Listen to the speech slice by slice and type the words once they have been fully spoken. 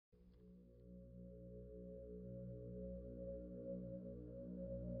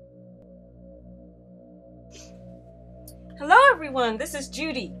everyone, this is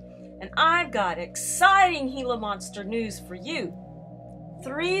Judy, and I've got exciting Gila Monster news for you.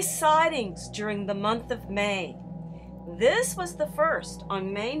 3 sightings during the month of May. This was the first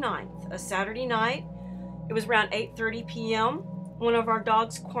on May 9th, a Saturday night. It was around 8:30 p.m. One of our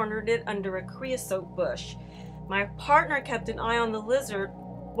dogs cornered it under a creosote bush. My partner kept an eye on the lizard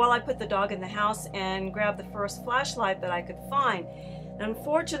while I put the dog in the house and grabbed the first flashlight that I could find.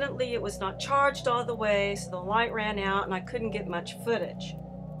 Unfortunately, it was not charged all the way, so the light ran out and I couldn't get much footage.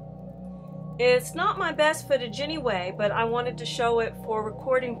 It's not my best footage anyway, but I wanted to show it for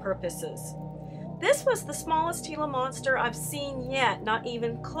recording purposes. This was the smallest Gila monster I've seen yet, not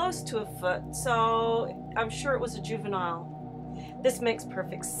even close to a foot, so I'm sure it was a juvenile. This makes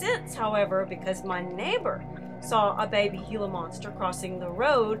perfect sense, however, because my neighbor saw a baby Gila monster crossing the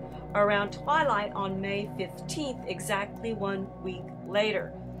road around twilight on May 15th, exactly 1 week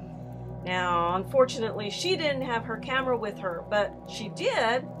later. Now, unfortunately, she didn't have her camera with her, but she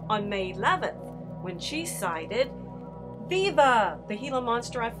did on May 11th when she sighted Viva, the Gila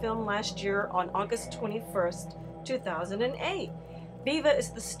monster I filmed last year on August 21st, 2008. Viva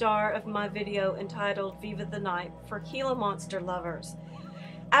is the star of my video entitled Viva the Night for Gila monster lovers.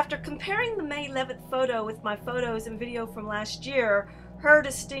 After comparing the May 11th photo with my photos and video from last year, her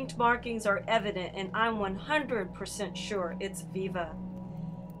distinct markings are evident, and I'm 100% sure it's Viva.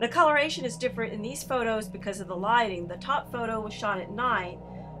 The coloration is different in these photos because of the lighting. The top photo was shot at night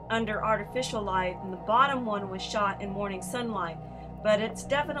under artificial light, and the bottom one was shot in morning sunlight, but it's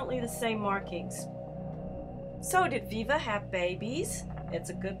definitely the same markings. So did Viva have babies?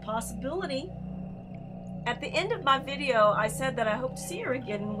 It's a good possibility. At the end of my video, I said that I hope to see her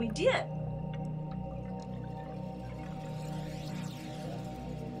again, and we did.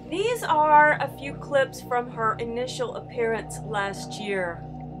 These are a few clips from her initial appearance last year.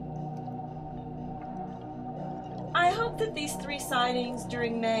 I hope that these 3 sightings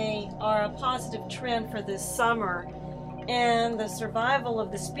during May are a positive trend for this summer and the survival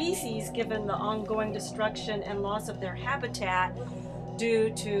of the species given the ongoing destruction and loss of their habitat due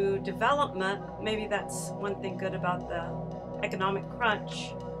to development. Maybe that's one thing good about the economic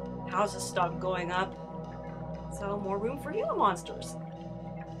crunch. Houses stop going up, so more room for Gila monsters.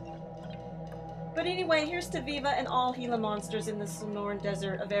 But anyway, here's to Viva and all Gila monsters in the Sonoran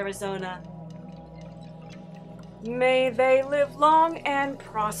Desert of Arizona. May they live long and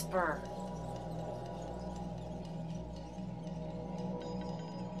prosper.